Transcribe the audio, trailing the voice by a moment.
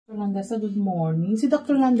Landesa, good morning. Si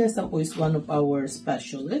Dr. Landesa po is one of our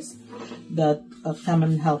specialists that come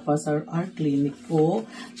and help us our clinic po.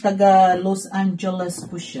 Taga Los Angeles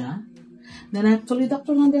po siya. Then actually,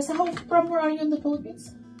 Dr. Landesa, from where are you in the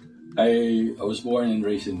Philippines? I was born and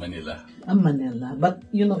raised in Manila. Manila. But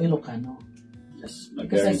you know Ilocano? Yes, my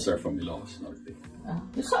parents are from Ilocos Norte.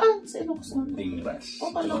 Saan? Sa Ilocos Norte? Tingras.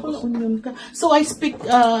 Kala ko La Union ka. So we speak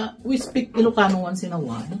Ilocano once in a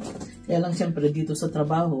while. Kaya lang siyempre dito sa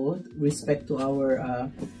trabaho, respect to our,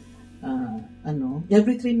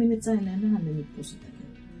 every 3 minutes nanonood po sa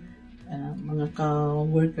mga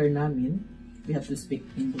ka-worker namin, we have to speak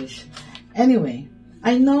English. Anyway,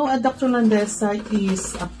 I know Dr. Landesa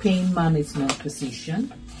is a pain management physician.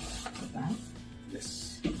 Diba?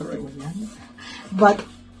 Yes, correct. But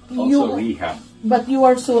also rehab. But you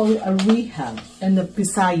are also a rehab and a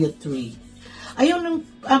physiatry. Ayun,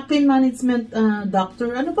 ang pain management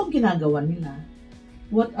doctor, ano bang ginagawa nila?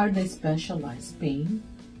 What are they specialized? Pain?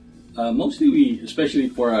 Mostly especially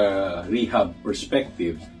for a rehab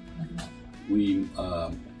perspective, we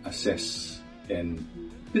assess and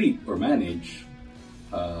treat or manage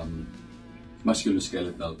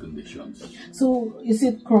musculoskeletal conditions. So, is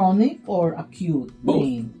it chronic or acute both.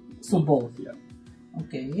 pain? So, both. Yeah.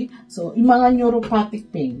 Okay. So, yung mga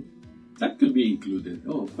neuropathic pain. That could be included.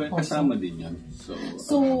 Kasama din yan.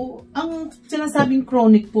 So, ang sinasabing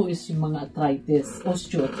chronic po is yung mga arthritis,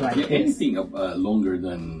 osteoarthritis. Yeah, anything longer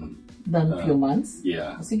than few months?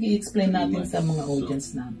 Yeah. Sige, explain natin sa mga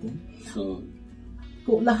audience natin. So,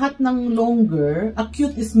 kung lahat ng longer,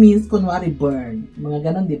 acute is means, kunwari, burn. Mga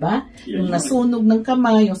ganon, di ba? Yeah, yung nasunog ng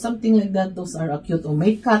kamay or something like that, those are acute. O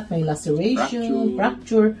may cut, may laceration,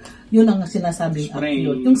 fracture. Yun ang sinasabing sprain,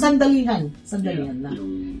 acute. Yung sandalihan na.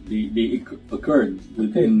 They occurred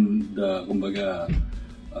within the, kumbaga,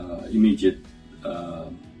 immediate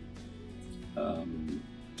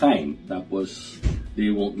time. Tapos, they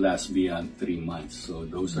won't last beyond 3 months. So,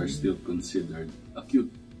 those are still considered acute.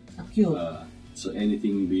 Acute. So,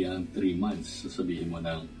 anything beyond 3 months, sasabihin mo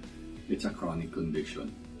na it's a chronic condition.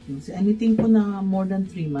 So, anything po na more than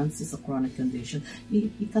 3 months is a chronic condition.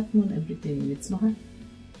 I-cut mo na every 10 minutes.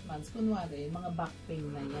 Months, kunwari, mga back pain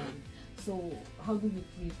na yan. So, how do you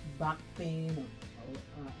treat back pain or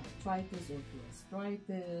arthritis or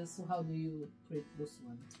arthritis? So, how do you treat this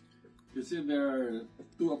one? You see, there are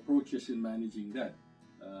 2 approaches in managing that.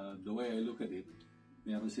 The way I look at it,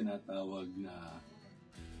 meron sinatawag na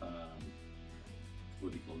what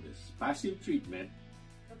do you call this? Passive treatment.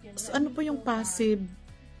 So, ano po yung passive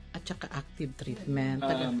at saka active treatment?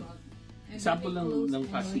 Example ng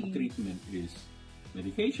passive treatment is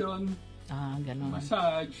medication,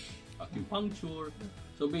 massage, acupuncture.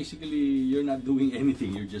 So basically, you're not doing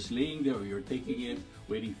anything. You're just laying there or you're taking it,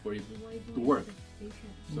 waiting for it to work.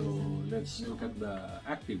 So let's look at the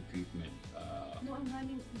active treatment.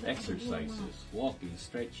 Exercises, walking,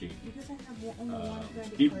 stretching,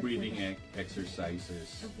 deep breathing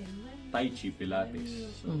exercises, Tai Chi, Pilates.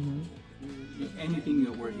 So anything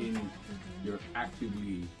that we're in, you're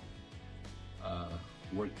actively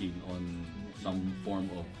working on some form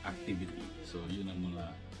of activity. So yun ang mga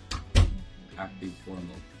active form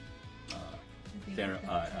of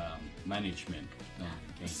management.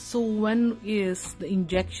 Okay. So when is the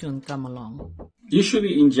injection come along?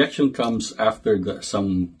 Usually, injection comes after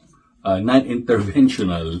some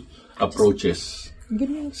non-interventional approaches,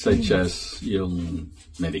 such as yung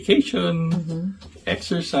medication,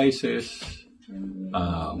 exercises.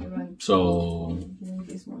 So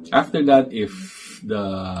after that, if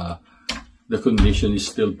the condition is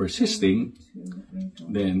still persisting,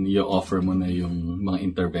 then you offer mo na yung mga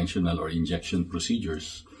interventional or injection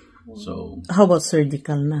procedures. So, how about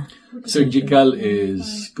surgical na? Surgical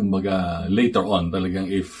is, kumbaga, later on, talagang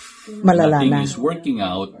if nothing is working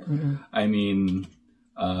out, I mean,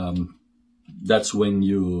 that's when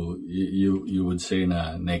you would say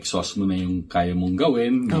na na-exhaust mo na yung kaya mong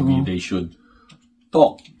gawin. Maybe they should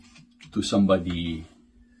talk to somebody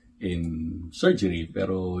in surgery,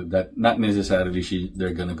 pero that not necessarily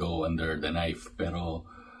they're gonna go under the knife, pero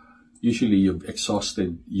usually you've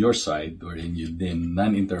exhausted your side wherein you then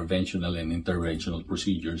non-interventional and interventional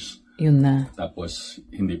procedures. Yun na. Tapos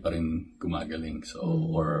hindi pa rin gumagaling, so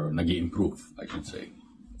or nag-i-improve, I should say.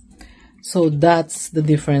 So that's the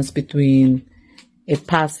difference between a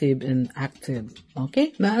passive and active.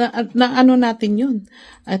 Okay? Na ano natin yun?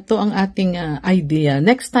 Ito ang ating idea.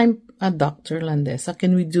 Next time, Dr. Landesa,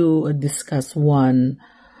 can we discuss one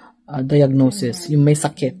diagnosis? Yung may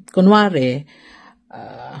sakit. Kunwari,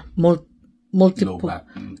 multiple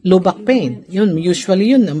low back pain. Yun, usually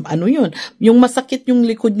yun. Ano yun? Yung masakit yung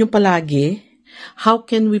likod nyo palagi, How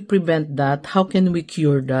can we prevent that? How can we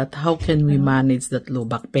cure that? How can we manage that low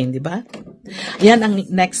back pain, di ba? Yan ang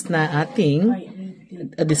next na ating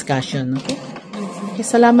discussion. Okay? Okay,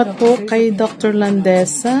 salamat po kay Dr.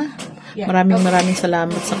 Landesa. Maraming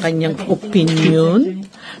salamat sa kanyang opinion,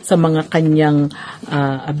 sa mga kanyang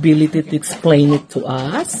ability to explain it to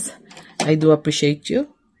us. I do appreciate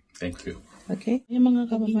you. Thank you. Okay. Yung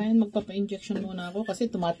mga kababayan, magpapa-injection muna ako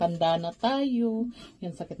kasi tumatanda na tayo.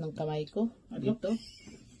 Yan, sakit ng kamay ko. Dito.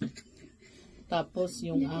 Tapos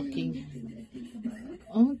yung aking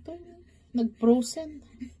ito, nag-frozen.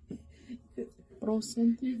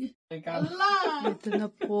 Frozen. Ito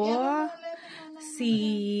na po si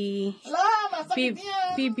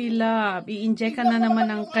PB Love. I-inject na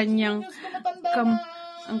naman ang kanyang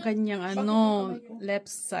left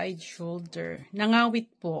side shoulder.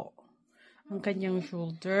 Nangawit po ang kanyang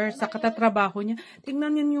shoulder sa katatrabaho niya.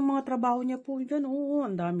 Tingnan niyo yung mga trabaho niya po dyan. Oo,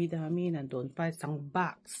 ang dami-dami. Nandun pa isang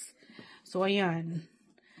box. So, ayan.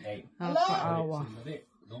 Nakakaawa.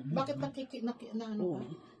 Bakit ano ba?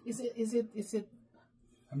 Is it?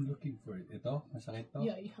 I'm looking for it. Ito? Masakit to?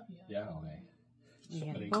 Yeah. Yeah, okay.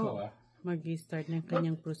 Ayan po. Mag-start ng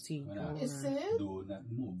kanyang procedure. Is it? Do not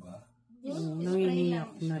move, ah.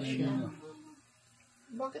 Nangingiyak na siya.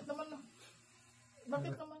 Bakit naman?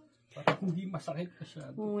 Bakit hindi masakit pa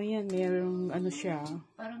siya? Oo, ayan. Merong siya.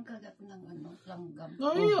 Parang kagat ng langgam.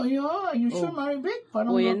 Yeah. You sure, Maribek?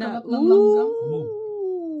 Parang yan na. kagat ng langgam.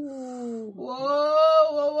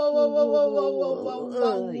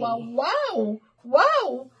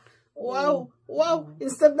 Wow.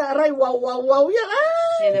 Instead na aray, wow. Yan.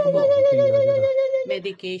 Yan na po.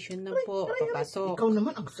 Medication na po. Papasok. Ikaw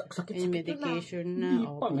naman, ang sakit Yung medication na.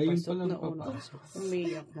 Papasok na.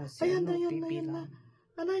 Umiyak na siya. Pipila.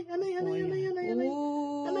 Aray.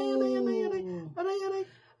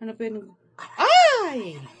 Ano po yun?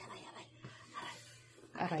 Ay!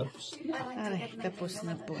 Aray, tapos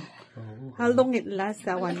na po. How long it lasts?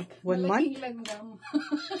 One month?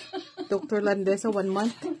 Dr. Landesa, 1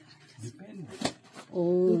 month?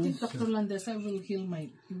 Oh. Do you think Dr. Landesa will heal my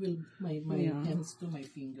hands to my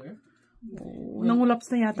finger? Oh,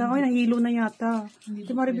 nangulaps na yata. Ay, nahilo na yata.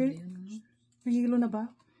 Si Maribel? Nahilo na ba?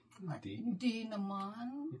 Hindi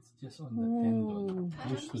naman. It's just on the tendon.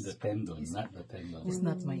 Close to the tendon, not the tendon. It's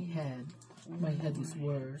not my head. My head is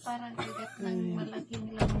worse. Parang kagat ng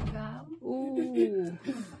malaking langgam. Ooh.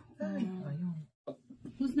 Ayun.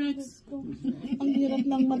 Who's next? Ang hirap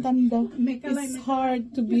ng matanda. It's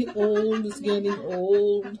hard to be old. It's getting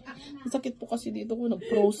old. Ang sakit po kasi dito ko.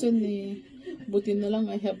 Nag-frozen eh. Buti na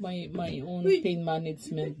lang I have my own pain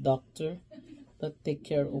management doctor that take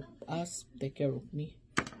care of us, take care of me.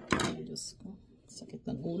 Ay, Diyos ko. Sakit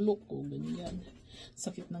ng ulo ko, ganyan.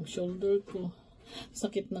 Sakit ng shoulder ko.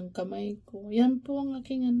 Sakit ng kamay ko. Yan po ang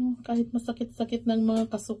aking kahit masakit-sakit ng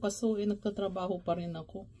mga kaso-kaso, nagtatrabaho pa rin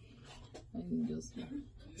ako. Ay, Diyos ko.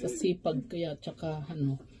 Sa sipag kaya, tsaka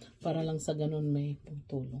para lang sa ganun may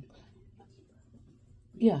pagtulong.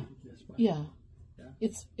 Yeah.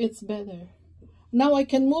 It's better. Now I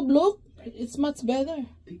can move, look. It's much better.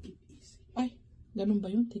 Ay, ganun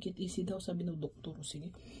ba yun? Take it easy daw, sabi ng doktor.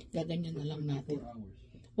 Sige, gaganyan na lang natin.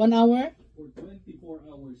 1 hour? For 24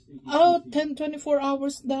 hours. 24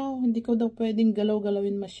 hours daw. Hindi ko daw pwedeng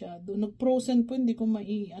galaw-galawin masyado. Nag-frozen po, hindi ko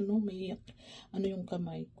maiyak. Yung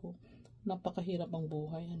kamay ko. Napakahirap ang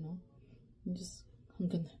buhay, Just,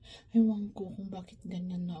 ewan ko kung bakit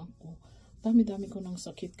ganyan na ako. Dami-dami ko ng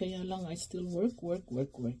sakit, kaya lang I still work.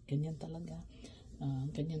 Ganyan talaga.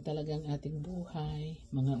 Ganyan talaga ang ating buhay.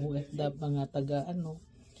 Mga OFW, mga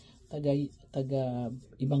taga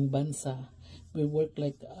ibang bansa. We work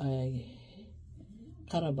like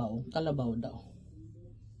kalabaw daw.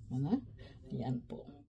 Yan po.